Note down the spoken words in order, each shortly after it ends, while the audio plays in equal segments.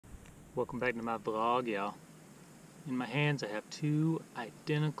Welcome back to my vlog, y'all. In my hands I have two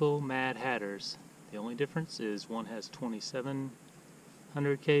identical Mad Hatters. The only difference is one has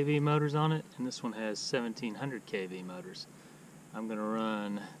 2700 kV motors on it and this one has 1700 kV motors. I'm going to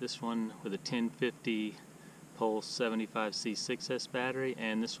run this one with a 1050 Pulse 75C6S battery,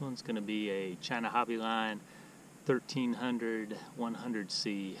 and this one's going to be a China Hobby Line 1300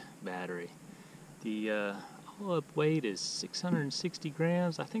 100C battery. The all-up weight is 660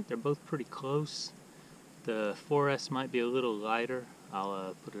 grams. I think they're both pretty close. The 4S might be a little lighter.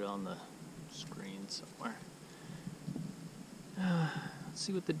 I'll put it on the screen somewhere. Let's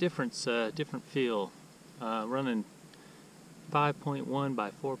see what the different feel. Running 5.1 by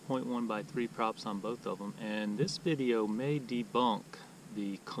 4.1 by 3 props on both of them, and this video may debunk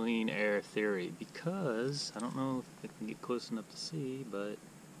the clean air theory because I don't know if I can get close enough to see, but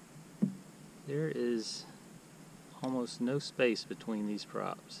there is almost no space between these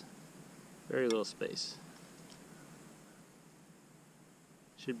props. Very little space.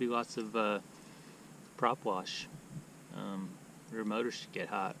 Should be lots of prop wash. Rear motor should get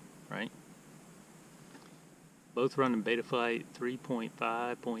hot, right? Both running Betaflight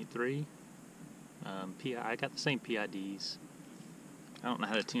 3.5.3. I got the same PIDs. I don't know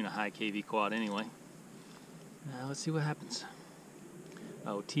how to tune a high kV quad anyway. Let's see what happens.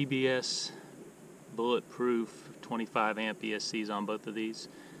 Oh, TBS bulletproof 25 amp ESCs on both of these.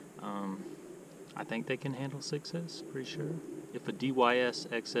 I think they can handle 6S, pretty sure. If a DYS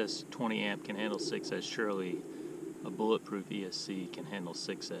XS 20 amp can handle 6S, surely a bulletproof ESC can handle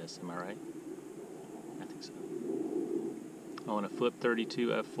 6S. Am I right? I think so. Oh, and a Flip 32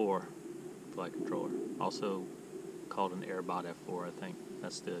 F4 flight controller, also called an Airbot F4. I think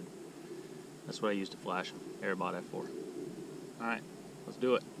that's what I use to flash them. Airbot F4. All right, let's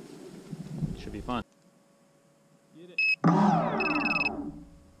do it. Should be fun. Get it.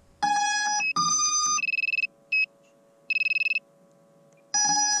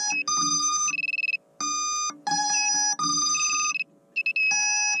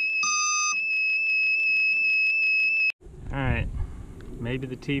 Alright, maybe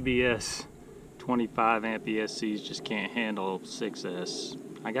the TBS 25 amp ESCs just can't handle 6S.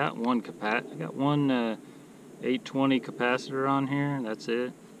 I got one 820 capacitor on here, that's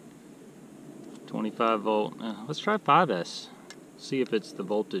it. 25 volt. Let's try 5S. See if it's the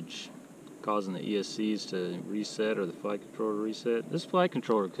voltage causing the ESCs to reset or the flight controller to reset. This flight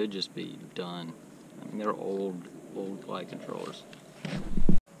controller could just be done. I mean, they're old flight controllers.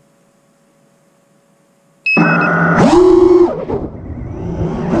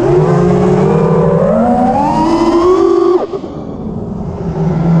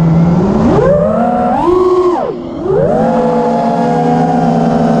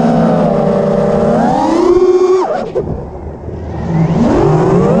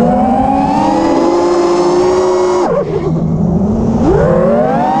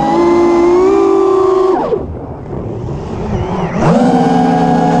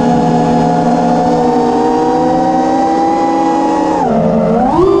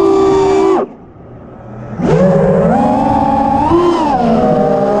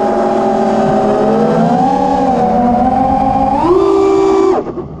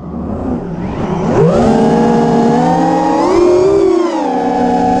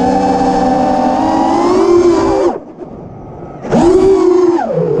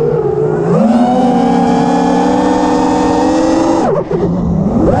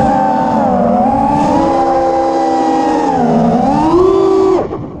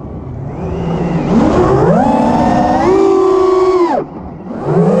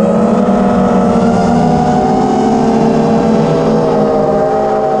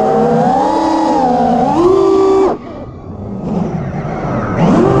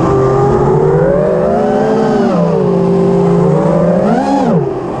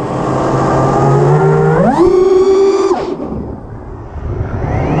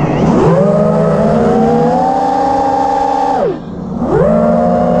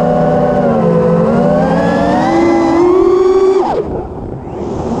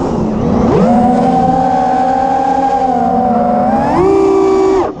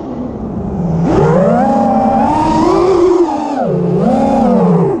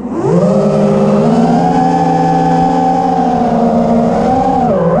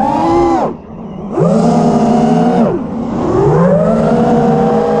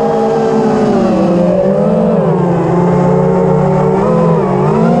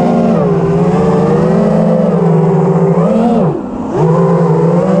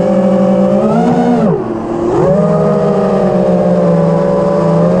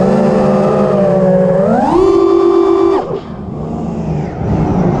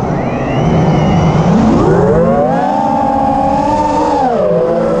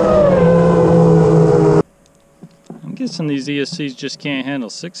 guessing these ESCs just can't handle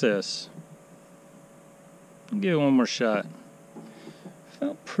 6S. I'll give it one more shot.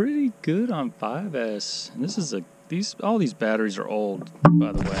 Felt pretty good on 5S. And this is all these batteries are old,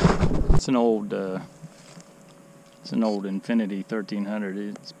 by the way. It's an old Infinity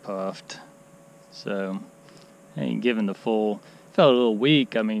 1300. It's puffed. So I ain't giving the full. Felt a little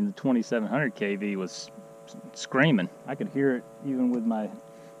weak. I mean, the 2700 kV was screaming. I could hear it even with my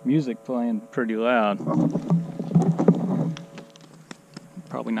music playing pretty loud.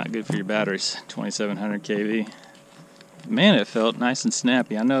 Probably not good for your batteries, 2700 kV. Man, it felt nice and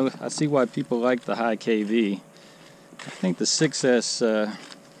snappy. I see why people like the high kV. I think the 6S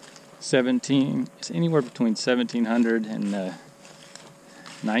 17 is anywhere between 1700 and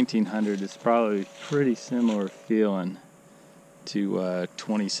 1900 is probably pretty similar feeling to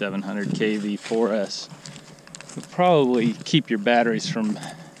 2700 kV 4S. It'll probably keep your batteries from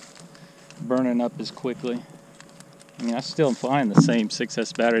burning up as quickly. I mean, I still find the same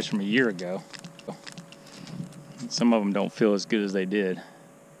 6S batteries from a year ago. Some of them don't feel as good as they did.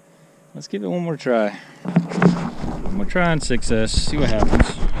 Let's give it one more try. One more try on 6S, see what happens.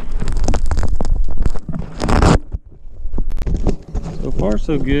 So far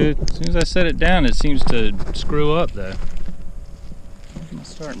so good. As soon as I set it down, it seems to screw up though. That's my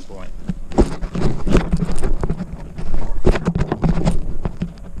starting point.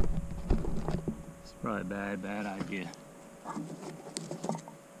 It's probably a bad idea.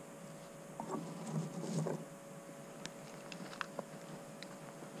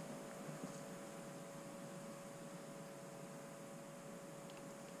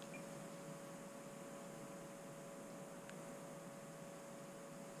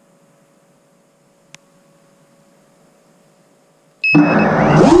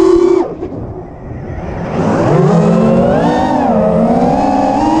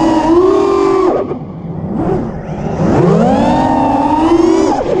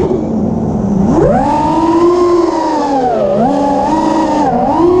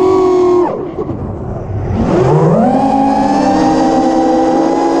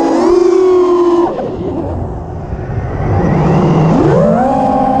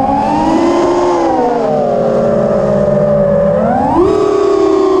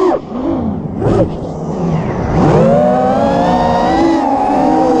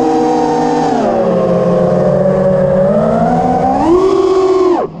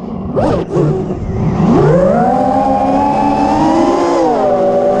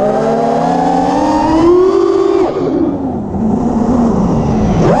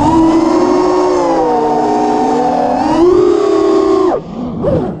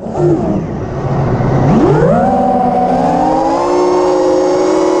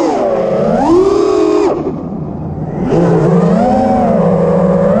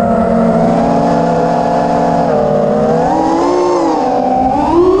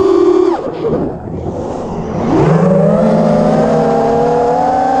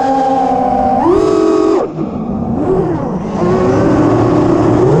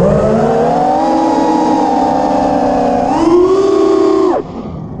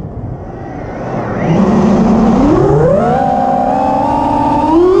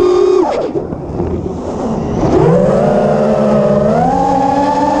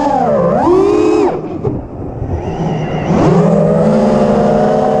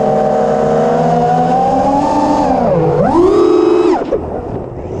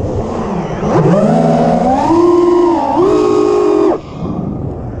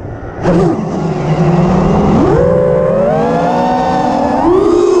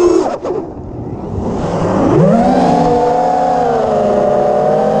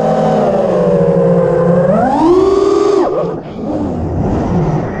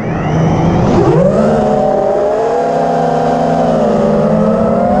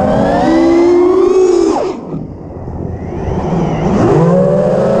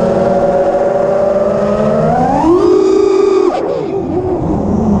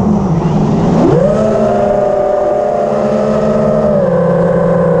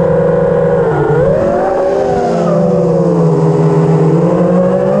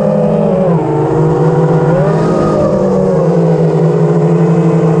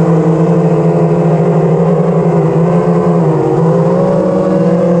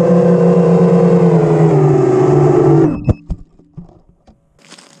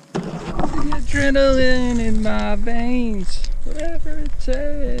 Adrenaline in my veins, whatever it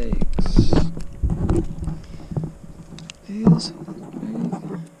takes. Feels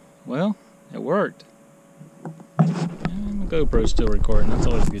great. Well, it worked. And the GoPro's still recording, that's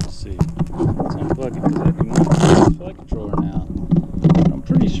always good to see. Let's unplug it because I do not have a flight controller now. I'm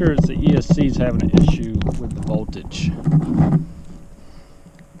pretty sure it's the ESC's having an issue with the voltage.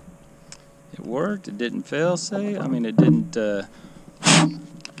 It worked, it didn't fail safe. I mean, it didn't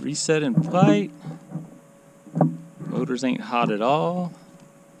reset in flight. Motors ain't hot at all.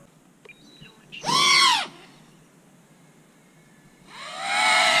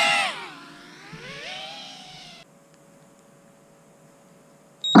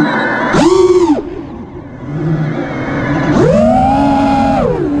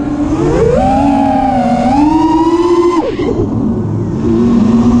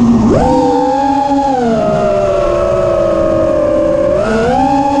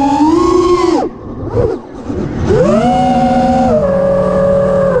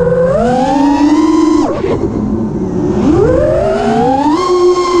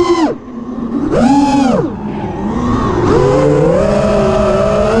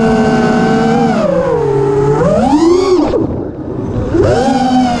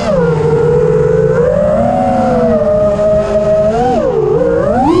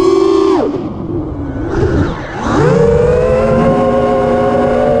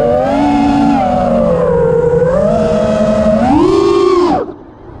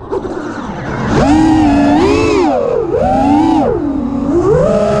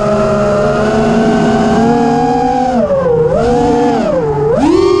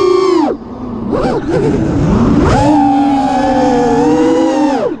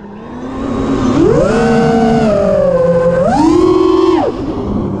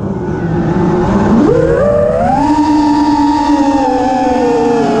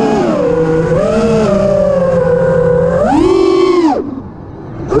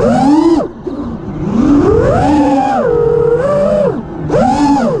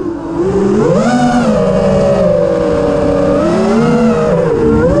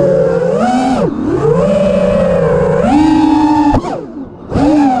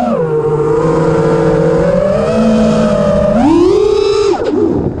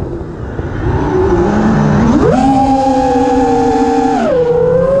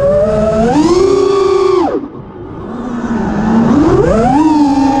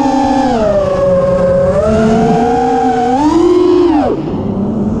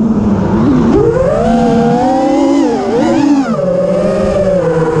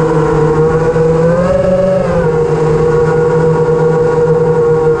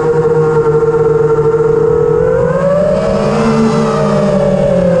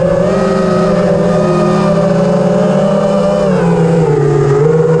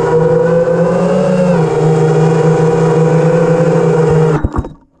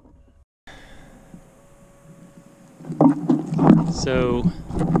 So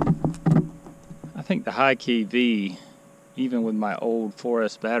I think the high KV, even with my old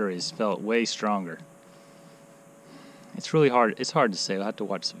 4S batteries, felt way stronger. It's really hard. It's hard to say. I'll have to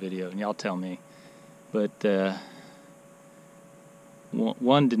watch the video and y'all tell me. But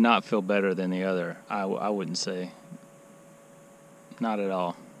one did not feel better than the other. I wouldn't say. Not at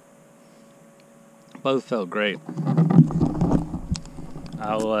all. Both felt great.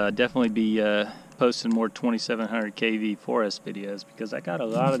 I'll definitely be posting more 2700 kV 4S videos because I got a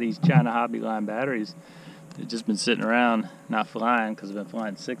lot of these China Hobby Line batteries that just been sitting around not flying because I've been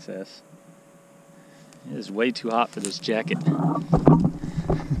flying 6S. It is way too hot for this jacket.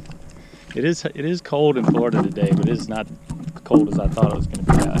 It is cold in Florida today, but it is not cold as I thought it was going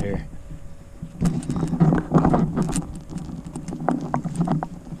to be out here.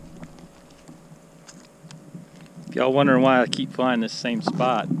 If y'all wondering why I keep flying this same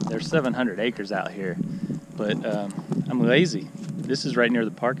spot, there's 700 acres out here, but I'm lazy. This is right near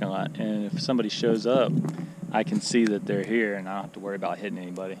the parking lot, and if somebody shows up, I can see that they're here, and I don't have to worry about hitting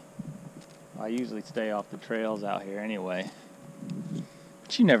anybody. I usually stay off the trails out here anyway.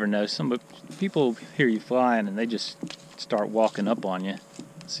 But you never know. Some people hear you flying, and they just start walking up on you,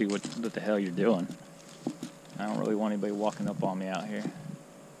 see what the hell you're doing. I don't really want anybody walking up on me out here.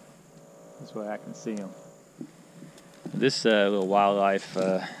 This way I can see them. This little wildlife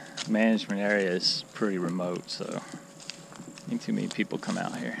management area is pretty remote, so I think too many people come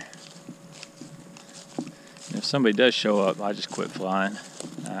out here. And if somebody does show up, I just quit flying.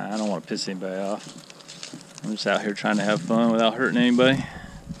 I don't want to piss anybody off. I'm just out here trying to have fun without hurting anybody.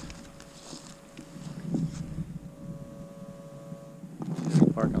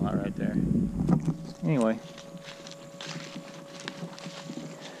 Parking lot right there. Anyway.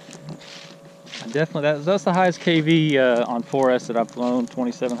 Definitely, that's the highest KV on 4S that I've flown,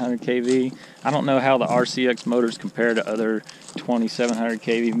 2700 kV. I don't know how the RCX motors compare to other 2700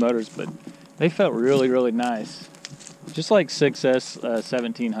 kV motors, but they felt really, really nice. Just like 6S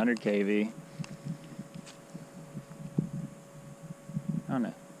 1700 kV. I don't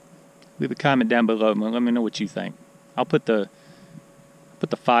know. Leave a comment down below. Let me know what you think. I'll put the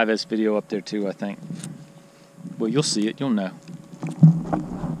 5S video up there too, I think. Well, you'll see it. You'll know.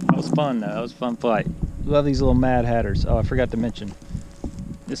 That was fun, though. That was a fun flight. Love these little Mad Hatters. Oh, I forgot to mention.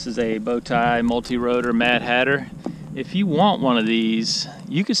 This is a bow tie multi-rotor Mad Hatter. If you want one of these,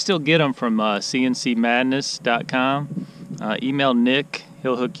 you can still get them from cncmadness.com. Email Nick.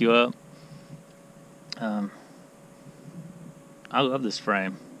 He'll hook you up. I love this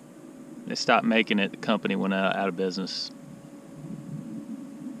frame. They stopped making it. The company went out of business.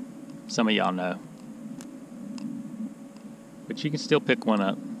 Some of y'all know. But you can still pick one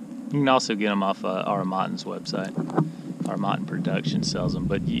up. You can also get them off Martin's website. Martin Production sells them,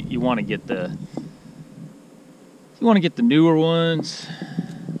 but you want to get the newer ones.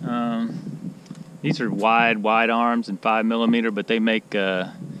 These are wide arms and 5mm, but they make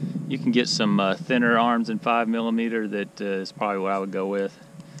you can get some thinner arms in 5mm. That is probably what I would go with.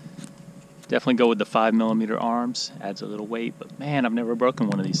 Definitely go with the 5mm arms. Adds a little weight, but man, I've never broken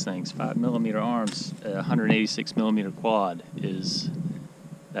one of these things. 5mm arms, 186mm quad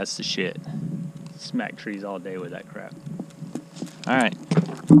that's the shit. Smack trees all day with that crap. All right,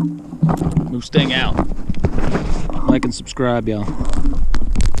 Moosestang out. Like and subscribe, y'all.